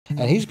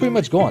and he's pretty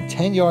much going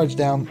 10 yards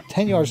down,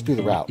 10 yards through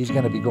the route. He's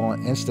going to be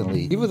going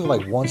instantly. Even with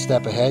like one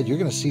step ahead, you're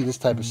going to see this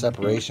type of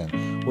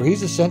separation where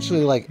he's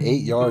essentially like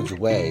 8 yards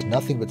away,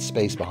 nothing but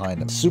space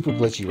behind him. Super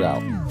glitchy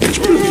route.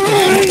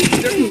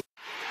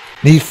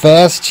 Need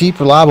fast, cheap,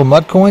 reliable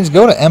mud coins?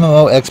 Go to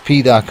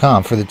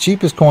MMOXP.com for the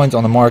cheapest coins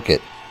on the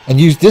market. And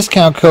use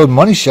discount code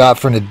MONEYSHOT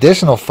for an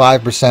additional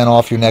 5%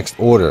 off your next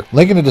order.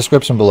 Link in the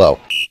description below.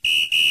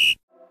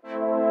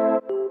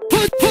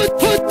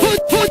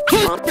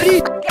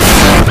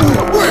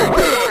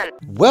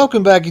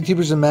 Welcome back,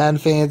 YouTubers and Madden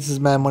fans. This is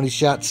Madden Money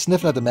Shot,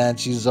 sniffing at the Madden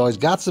cheese as always.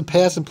 Got some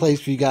passing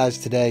plays for you guys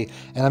today,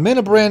 and I'm in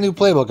a brand new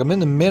playbook. I'm in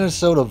the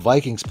Minnesota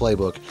Vikings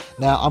playbook.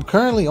 Now, I'm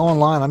currently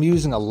online. I'm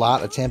using a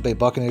lot of Tampa Bay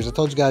Buccaneers. I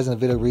told you guys in a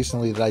video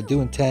recently that I do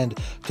intend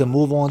to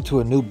move on to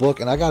a new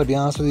book, and I got to be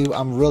honest with you,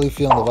 I'm really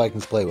feeling the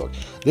Vikings playbook.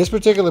 This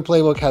particular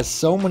playbook has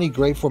so many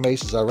great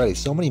formations already,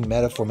 so many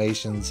meta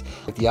formations,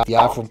 like the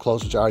I from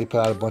close, which I already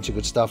put out a bunch of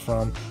good stuff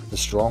from, the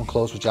strong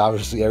close, which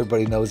obviously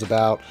everybody knows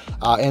about,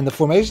 and the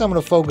formation I'm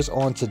going to focus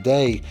on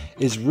today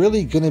is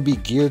really going to be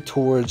geared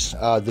towards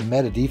the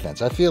meta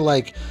defense. I feel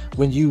like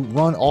when you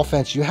run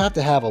offense, you have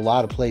to have a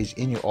lot of plays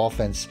in your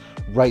offense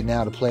right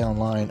now to play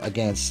online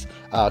against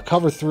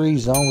cover 3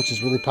 zone, which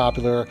is really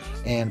popular,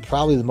 and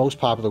probably the most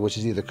popular, which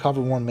is either cover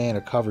 1 man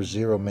or cover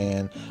 0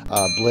 man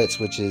blitz,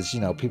 which is,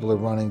 you know, people are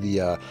running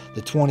the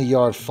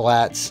 20-yard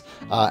flats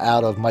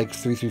out of Mike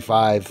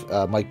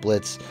 335 Mike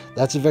blitz.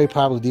 That's a very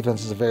popular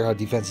defense. It's a very hard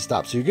defense to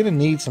stop. So you're going to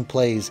need some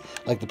plays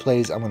like the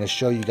plays I'm going to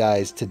show you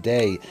guys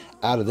today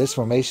out of this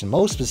formation,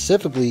 most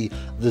specifically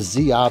the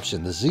Z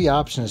option. The Z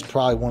option is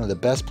probably one of the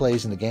best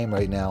plays in the game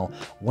right now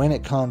when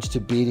it comes to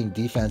beating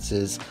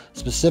defenses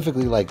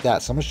specifically like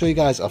that. So I'm going to show you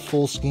guys a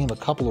full scheme, a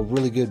couple of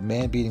really good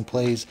man-beating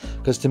plays,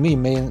 because to me,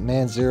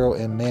 man 0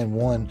 and man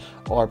 1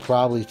 are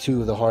probably two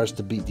of the hardest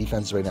to beat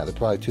defenses right now. They're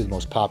probably two of the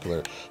most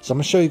popular. So I'm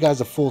going to show you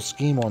guys a full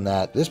scheme on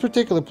that. This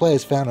particular play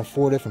is found in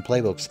 4 different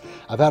playbooks.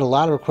 I've had a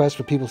lot of requests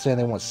for people saying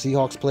they want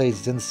Seahawks plays.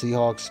 It's in the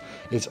Seahawks.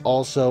 It's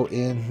also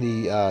in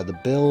the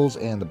Bills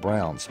and the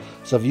Browns.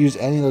 So if you use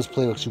any of those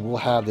playbooks, you will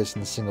have this in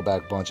the single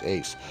back bunch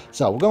ace.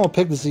 So we're going to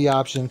pick the Z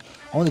option.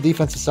 On the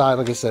defensive side,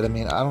 like I said, I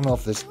mean, I don't know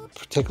if this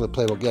particular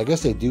playbook, yeah, I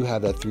guess they do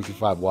have that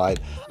 3-5 wide.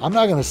 I'm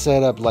not going to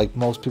set up like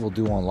most people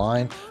do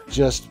online,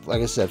 just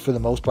like I said, for the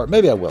most part.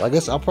 Maybe I will. I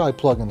guess I'll probably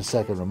plug in the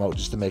second remote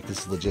just to make this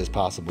as legit as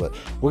possible. But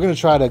we're going to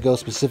try to go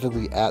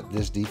specifically at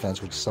this defense,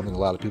 which is something a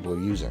lot of people are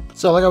using.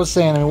 So like I was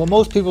saying, I mean, what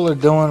most people are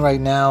doing right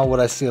now, what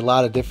I see a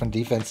lot of different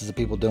defenses of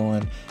people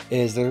doing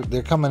is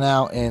they're coming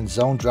out in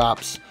zone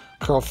drops,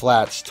 curl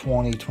flats,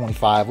 20,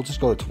 25. We'll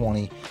just go to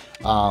 20.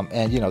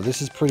 And you know,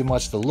 this is pretty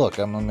much the look.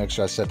 I'm gonna make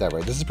sure I said that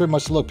right. This is pretty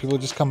much the look. People are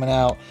just coming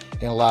out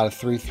in a lot of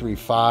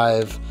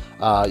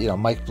 3-3-5. You know,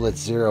 Mike blitz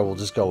 0. We'll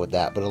just go with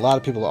that. But a lot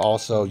of people are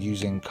also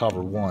using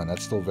cover 1.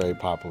 That's still very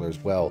popular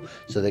as well,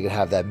 so they can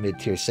have that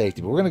mid-tier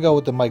safety. But we're gonna go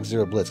with the Mike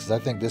 0 blitz because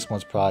I think this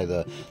one's probably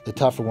the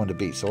tougher one to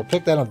beat. So we'll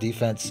pick that on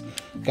defense.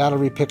 Got to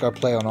repick our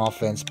play on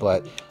offense.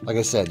 But like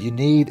I said, you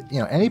need, you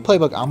know, any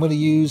playbook I'm gonna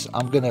use.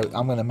 I'm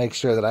gonna make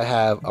sure that I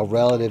have a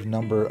relative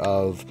number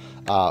of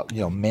you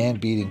know,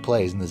 man-beating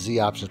plays, and the Z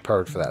option is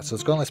perfect for that. So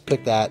let's go and let's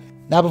pick that.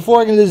 Now,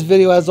 before I get into this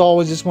video, as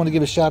always, just want to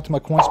give a shout out to my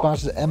coin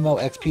sponsors at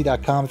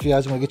MMOXP.com. If you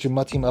guys want to get your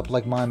MUT team up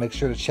like mine, make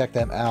sure to check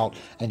them out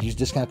and use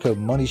discount code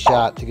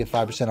MONEYSHOT to get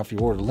 5% off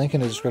your order. Link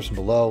in the description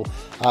below.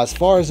 As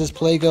far as this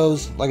play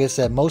goes, like I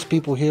said, most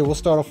people here, we'll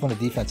start off on the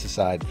defensive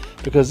side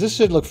because this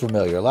should look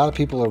familiar. A lot of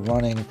people are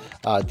running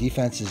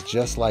defenses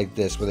just like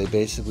this, where they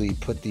basically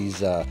put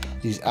these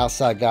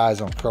outside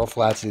guys on curl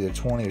flats, either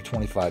 20 or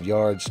 25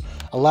 yards.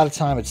 A lot of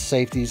time it's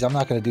safeties. I'm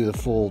not going to do the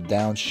full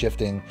down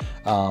shifting.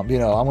 You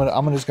know,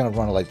 I'm just going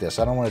to run it like this.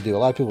 I don't want to do, a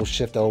lot of people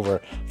shift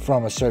over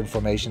from a certain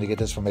formation to get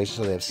this formation,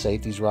 so they have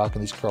safeties rocking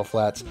these curl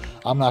flats.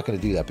 I'm not going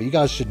to do that, but you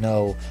guys should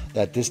know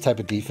that this type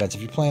of defense,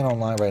 if you're playing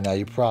online right now,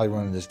 you're probably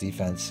running this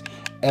defense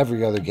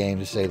every other game,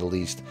 to say the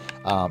least.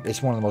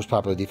 It's one of the most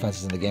popular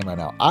defenses in the game right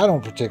now. I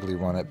don't particularly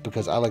run it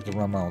because I like to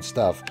run my own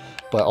stuff,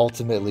 but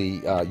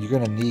ultimately you're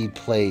going to need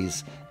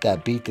plays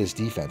that beat this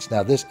defense.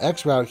 Now this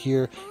X route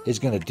here is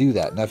going to do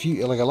that. Now if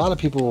you, like a lot of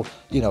people,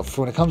 you know,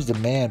 when it comes to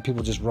man,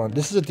 people just run,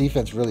 this is a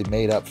defense really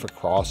made up for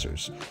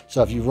crossers.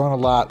 So if you run a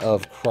lot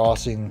of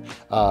crossing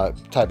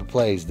type of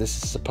plays,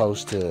 this is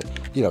supposed to,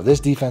 you know, this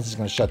defense is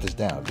going to shut this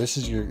down. If this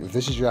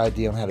is your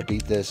idea on how to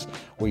beat this,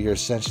 where you're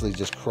essentially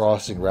just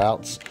crossing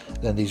routes,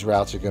 then these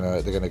routes are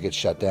they're gonna get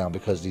shut down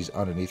because these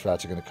underneath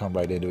routes are gonna come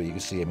right into it. You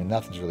can see, I mean,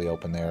 nothing's really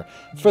open there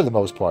for the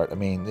most part. I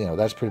mean, you know,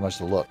 that's pretty much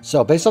the look.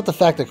 So based off the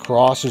fact that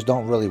crossers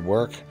don't really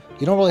work,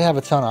 you don't really have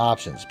a ton of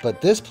options,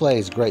 but this play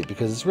is great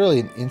because it's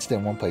really an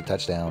instant one-play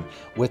touchdown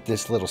with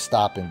this little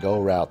stop and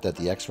go route that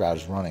the X route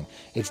is running.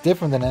 It's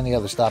different than any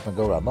other stop and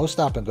go route. Most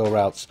stop and go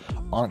routes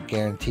aren't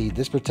guaranteed.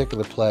 This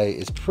particular play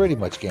is pretty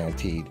much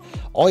guaranteed.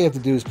 All you have to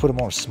do is put them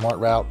on a smart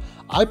route.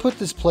 I put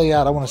this play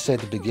out, I want to say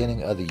at the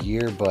beginning of the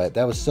year, but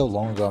that was so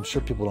long ago, I'm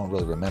sure people don't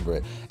really remember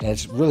it, and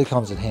it really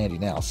comes in handy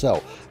now.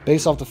 So,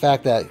 based off the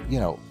fact that, you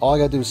know, all I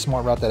got to do is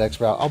smart route that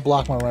X route, I'll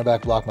block my running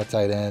back, block my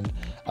tight end,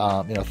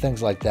 you know,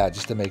 things like that,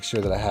 just to make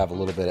sure that I have a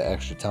little bit of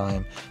extra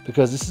time,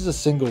 because this is a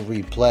single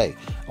replay.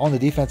 On the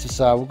defensive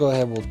side, we'll go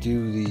ahead and we'll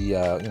do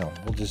the, you know,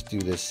 we'll just do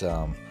this,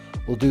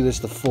 we'll do this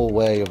the full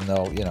way of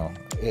no, you know,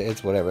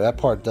 it's whatever. That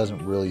part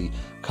doesn't really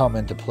come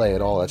into play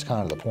at all. That's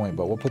kind of the point,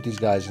 but we'll put these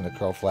guys in the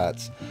curl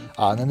flats.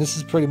 And then this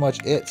is pretty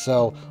much it.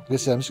 So like I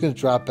said, I'm just going to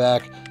drop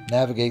back,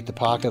 navigate the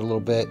pocket a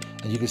little bit,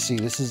 and you can see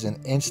this is an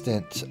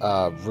instant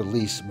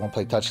release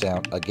one-play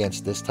touchdown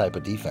against this type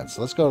of defense.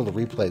 So let's go to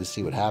the replay to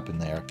see what happened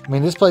there. I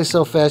mean, this play's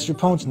so fast, your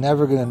opponent's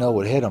never going to know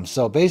what hit him.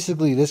 So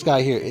basically, this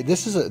guy here,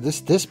 this is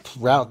this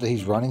route that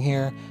he's running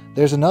here.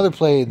 There's another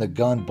play in the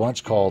gun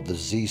bunch called the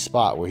Z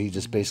spot, where he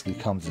just basically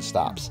comes and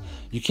stops.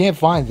 You can't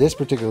find this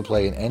particular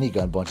play in any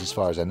gun bunch as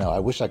far as I know. I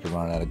wish I could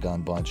run it out of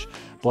gun bunch,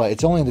 but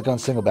it's only in the gun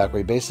single back where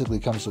he basically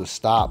comes to a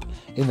stop.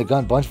 In the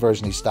gun bunch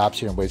version, he stops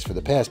here and waits for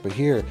the pass, but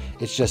here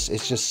it's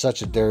just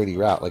such a dirty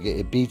route. Like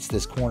it beats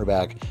this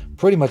cornerback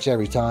pretty much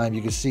every time.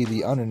 You can see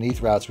the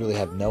underneath routes really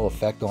have no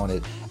effect on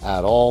it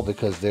at all,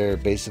 because they're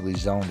basically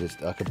zoned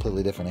a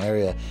completely different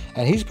area,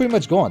 and he's pretty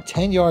much gone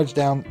 10 yards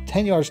down,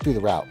 10 yards through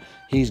the route.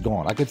 He's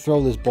gone. I could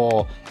throw this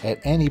ball at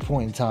any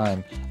point in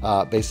time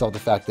based off the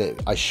fact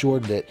that I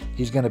shortened it.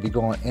 He's going to be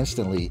going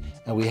instantly,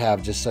 and we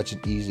have just such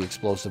an easy,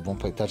 explosive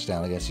one-play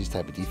touchdown against these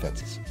type of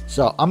defenses.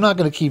 So I'm not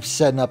going to keep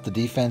setting up the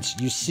defense.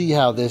 You see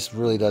how this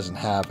really doesn't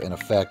have an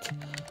effect.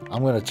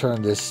 I'm going to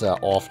turn this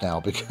off now,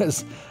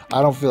 because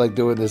I don't feel like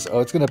doing this. Oh,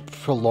 it's going to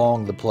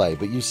prolong the play,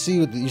 but you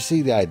see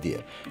the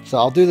idea. So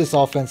I'll do this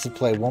offensive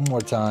play one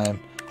more time,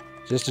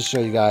 just to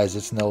show you guys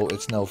it's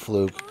no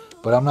fluke.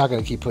 But I'm not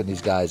going to keep putting these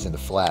guys in the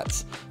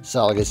flats.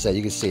 So like I said,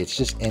 you can see it's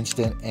just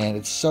instant, and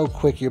it's so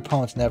quick, your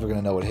opponent's never going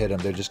to know what hit them.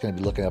 They're just going to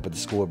be looking up at the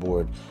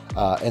scoreboard,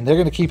 and they're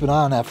going to keep an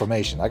eye on that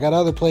formation. I got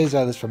other plays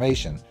out of this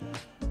formation,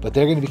 but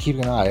they're going to be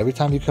keeping an eye. Every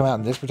time you come out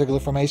in this particular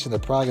formation, they're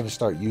probably going to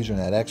start using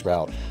that X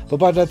route. But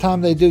by the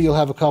time they do, you'll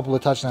have a couple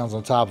of touchdowns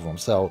on top of them.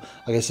 So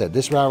like I said,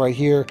 this route right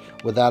here,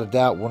 without a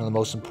doubt, one of the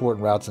most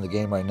important routes in the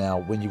game right now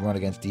when you run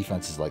against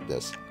defenses like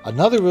this.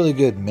 Another really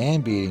good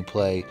man-beating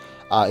play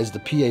is the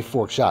PA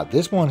fork shot.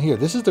 This one here,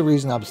 this is the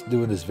reason I'm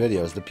doing this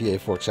video, is the PA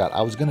fork shot.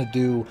 I was going to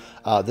do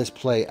this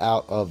play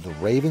out of the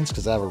Ravens,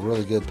 because I have a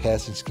really good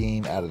passing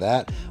scheme out of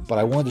that, but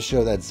I wanted to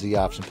show that Z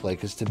option play,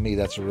 because to me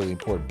that's a really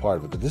important part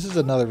of it. But this is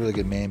another really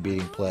good man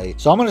beating play.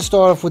 So I'm going to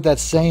start off with that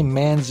same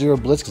man zero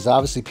blitz, because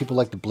obviously people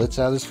like to blitz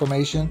out of this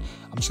formation.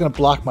 I'm just going to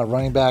block my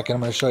running back, and I'm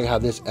going to show you how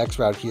this X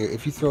route here,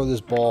 if you throw this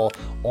ball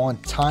on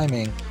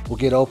timing, will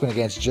get open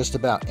against just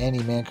about any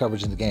man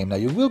coverage in the game. Now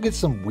you will get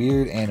some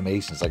weird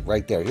animations, like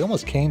right there. He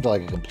almost came to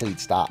like a complete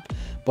stop,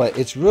 but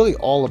it's really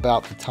all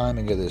about the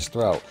timing of this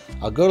throw.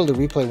 I'll go to the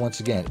replay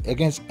once again.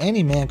 Against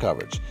any man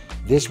coverage,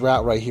 this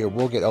route right here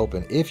will get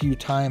open if you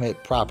time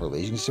it properly.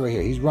 As you can see right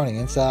here, he's running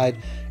inside.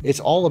 It's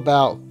all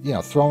about, you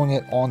know, throwing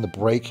it on the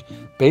break.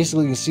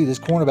 Basically, you can see this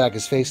cornerback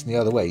is facing the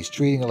other way. He's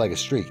treating it like a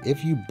streak.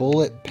 If you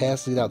bullet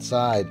pass it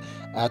outside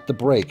at the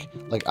break,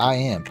 like I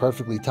am,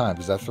 perfectly timed,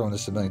 because I've thrown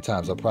this a million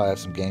times. I'll probably have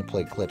some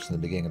gameplay clips in the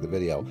beginning of the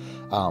video.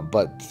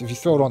 But if you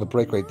throw it on the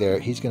break right there,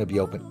 he's going to be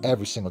open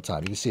every single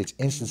time. You can see it's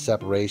instant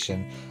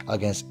separation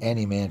against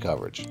any man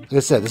coverage. Like I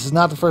said, this is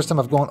not the first time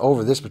I've gone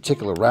over this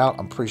particular route.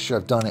 I'm pretty sure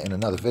I've done it in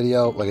another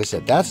video. Like I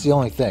said, that's the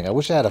only thing. I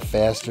wish I had a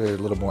faster, a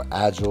little more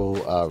agile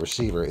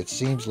receiver. It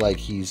seems like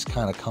he's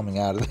kind of coming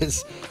out of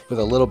this with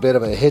a little bit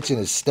of a hitch in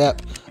his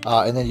step.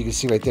 And then you can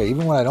see right there,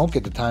 even when I don't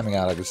get the timing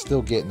out, I can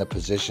still get in a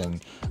position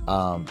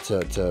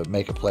to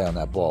make a play on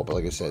that ball. But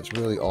like I said, it's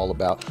really all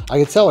about, I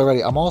can tell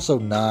already, I'm also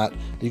not,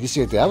 you can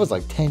see right there, that was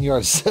like 10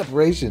 yards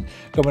separation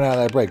coming out of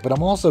that break, but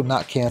I'm also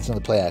not canceling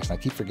the play action. I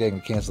keep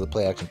forgetting to cancel the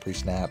play action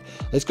pre-snap.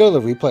 Let's go to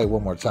the replay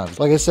one more time.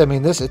 Like I said, I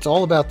mean, it's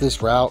all about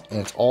this route, and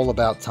it's all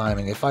about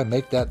timing. If I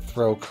make that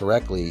throw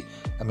correctly,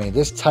 I mean,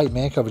 this tight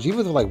man coverage, even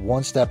with like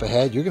one step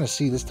ahead, you're going to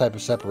see this type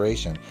of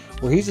separation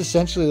where he's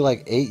essentially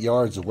like 8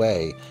 yards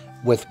away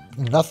with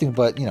nothing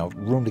but, you know,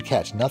 room to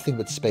catch, nothing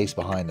but space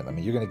behind him. I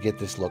mean, you're going to get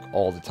this look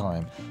all the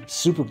time.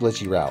 Super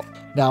glitchy route.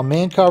 Now,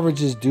 man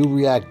coverages do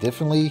react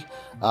differently,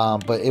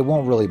 but it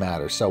won't really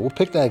matter. So we'll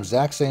pick that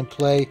exact same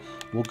play.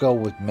 We'll go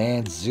with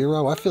man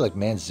zero. I feel like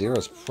man zero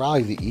is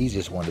probably the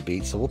easiest one to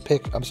beat. So we'll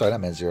pick, I'm sorry,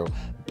 not man zero,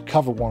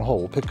 cover one hole.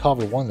 We'll pick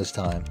cover one this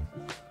time.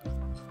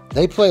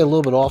 They play a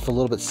little bit off, a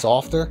little bit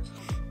softer,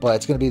 but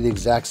it's going to be the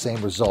exact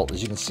same result.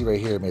 As you can see right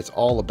here, I mean, it's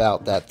all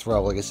about that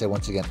throw. Like I said,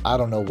 once again, I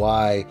don't know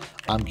why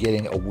I'm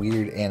getting a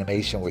weird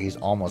animation where he's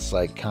almost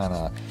like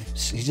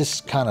he's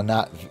just kind of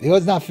not, he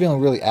was not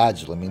feeling really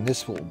agile. I mean,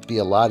 this will be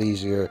a lot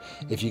easier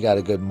if you got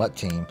a good mutt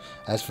team.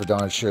 That's for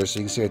darn sure. So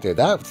you can see right there,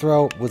 that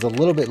throw was a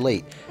little bit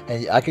late.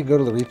 And I could go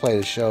to the replay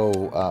to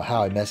show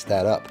how I messed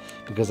that up,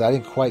 because I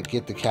didn't quite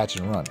get the catch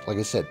and run. Like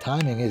I said,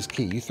 timing is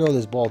key. You throw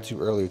this ball too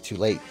early or too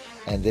late,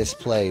 and this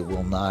play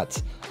will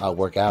not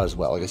work out as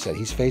well. Like I said,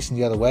 he's facing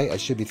the other way. I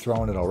should be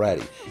throwing it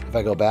already. If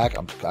I go back,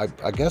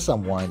 I guess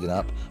I'm winding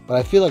up, but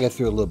I feel like I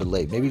threw it a little bit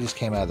late. Maybe he just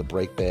came out of the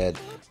break bad.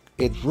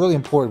 it's really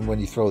important when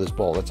you throw this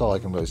ball. That's all I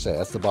can really say.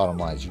 That's the bottom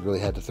line. Is you really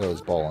had to throw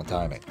this ball on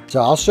timing.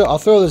 So I'll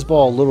throw this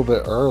ball a little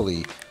bit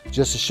early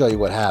just to show you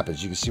what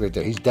happens. You can see right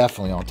there, he's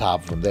definitely on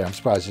top of him there. I'm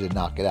surprised he didn't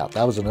knock it out.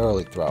 That was an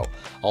early throw.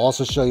 I'll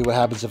also show you what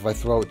happens if I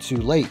throw it too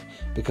late,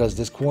 because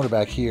this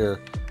cornerback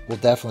here will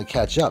definitely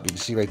catch up. You can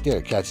see right there,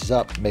 it catches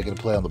up, making a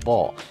play on the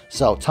ball.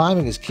 So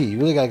timing is key. You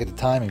really got to get the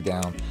timing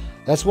down.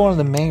 That's one of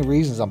the main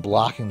reasons I'm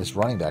blocking this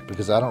running back,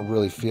 because I don't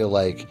really feel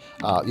like,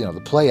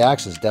 the play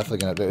action is definitely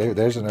going to,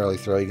 there's an early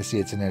throw. You can see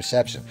it's an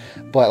interception.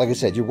 But like I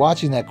said, you're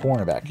watching that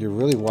cornerback. You're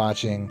really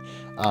watching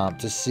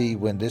to see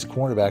when this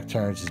cornerback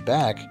turns his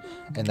back,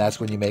 and that's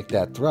when you make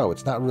that throw.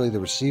 It's not really the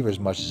receiver as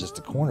much as just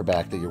the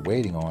cornerback that you're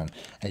waiting on,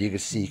 and you can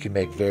see you can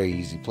make very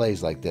easy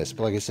plays like this.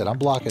 But like I said, I'm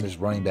blocking this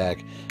running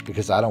back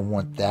because I don't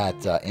want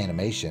that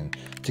animation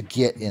to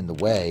get in the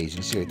way. As you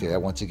can see right there,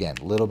 that once again,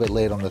 a little bit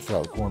late on the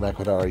throw. The cornerback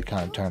had already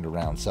kind of turned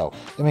around. So,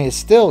 I mean, it's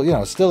still,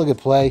 it's still a good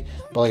play,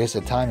 but like I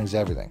said, timing's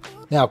everything.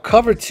 Now,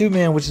 cover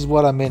 2-man, which is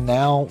what I'm in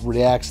now,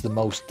 reacts the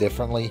most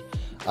differently.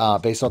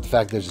 Based off the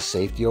fact there's a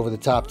safety over the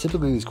top.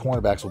 Typically, these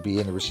cornerbacks will be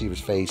in the receiver's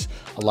face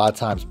a lot of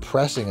times,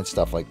 pressing and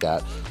stuff like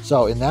that.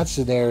 So in that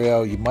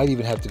scenario, you might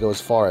even have to go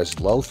as far as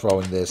low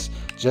throwing this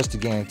just to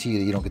guarantee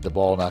that you don't get the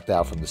ball knocked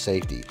out from the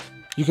safety.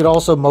 You could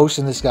also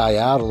motion this guy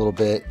out a little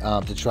bit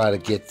to try to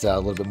get a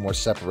little bit more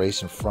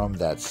separation from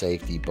that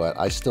safety, but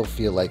I still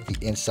feel like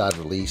the inside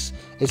release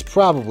is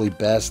probably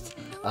best.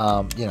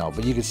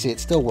 But you can see it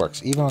still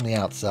works even on the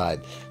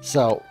outside.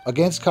 So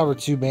against cover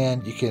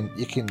 2-man, you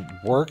can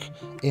work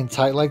in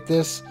tight like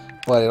this,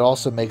 but it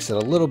also makes it a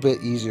little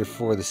bit easier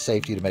for the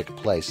safety to make a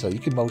play. So you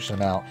can motion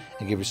him out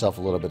and give yourself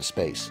a little bit of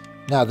space.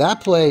 Now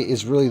that play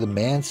is really the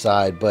man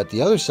side, but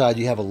the other side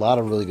you have a lot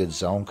of really good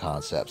zone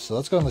concepts. So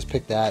let's go and let's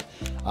pick that,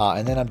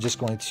 and then I'm just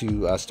going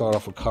to start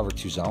off with cover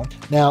 2 zone.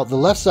 Now the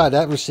left side,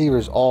 that receiver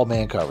is all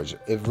man coverage.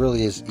 It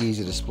really is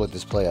easy to split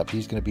this play up.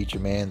 He's going to beat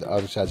your man, the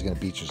other side's going to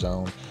beat your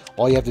zone.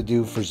 All you have to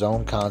do for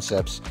zone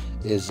concepts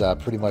is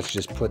pretty much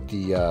just put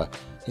the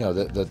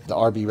the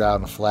RB route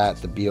in the flat,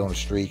 the B on a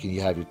streak, and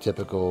you have your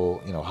typical,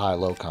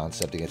 high-low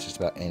concept against just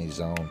about any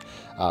zone.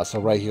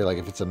 So right here, like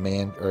if it's a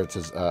man or it's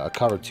a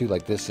cover 2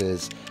 like this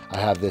is, I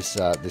have this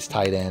this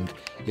tight end,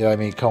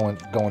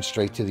 going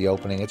straight to the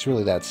opening. It's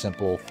really that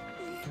simple.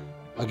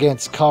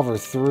 Against cover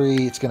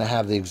 3, it's going to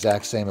have the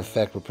exact same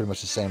effect, but pretty much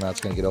the same route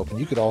it's going to get open.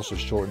 You could also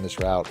shorten this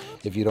route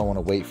if you don't want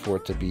to wait for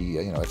it to be,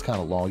 it's kind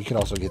of long. You can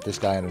also get this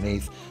guy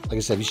underneath. Like I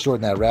said, if you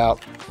shorten that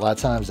route, a lot of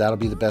times that'll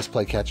be the best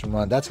play, catch and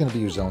run. That's going to be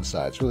your zone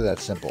side. It's really that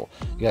simple.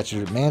 You got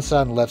your man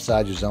side on the left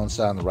side, your zone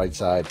side on the right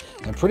side,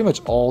 and pretty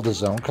much all the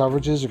zone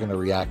coverages are going to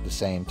react the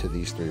same to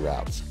these 3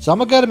 routes. So I'm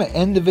going to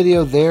end the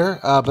video there,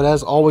 but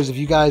as always, if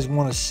you guys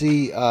want to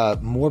see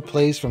more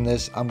plays from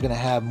this, I'm going to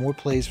have more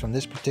plays from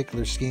this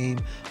particular scheme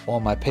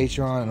on my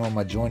Patreon and on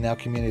my Join Now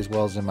community, as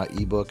well as in my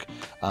ebook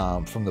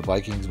from the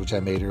Vikings, which I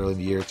made early in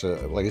the year. It's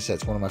like I said,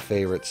 it's one of my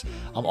favorites.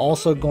 I'm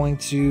also going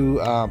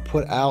to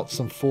put out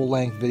some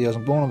full-length videos.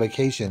 I'm going on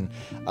vacation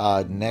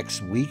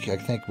next week. I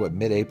think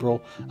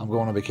mid-April. I'm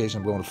going on vacation.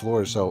 I'm going to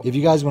Florida. So if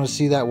you guys want to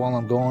see that while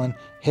I'm gone,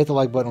 hit the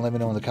like button. Let me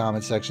know in the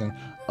comment section.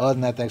 Other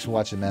than that, thanks for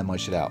watching. Man, my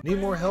shit out. Need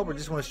more help or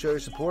just want to show your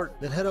support?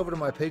 Then head over to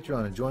my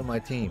Patreon and join my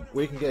team,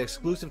 where you can get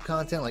exclusive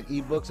content like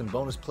ebooks and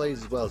bonus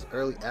plays, as well as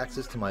early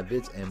access to my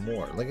vids and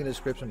more. Link in the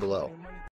description below.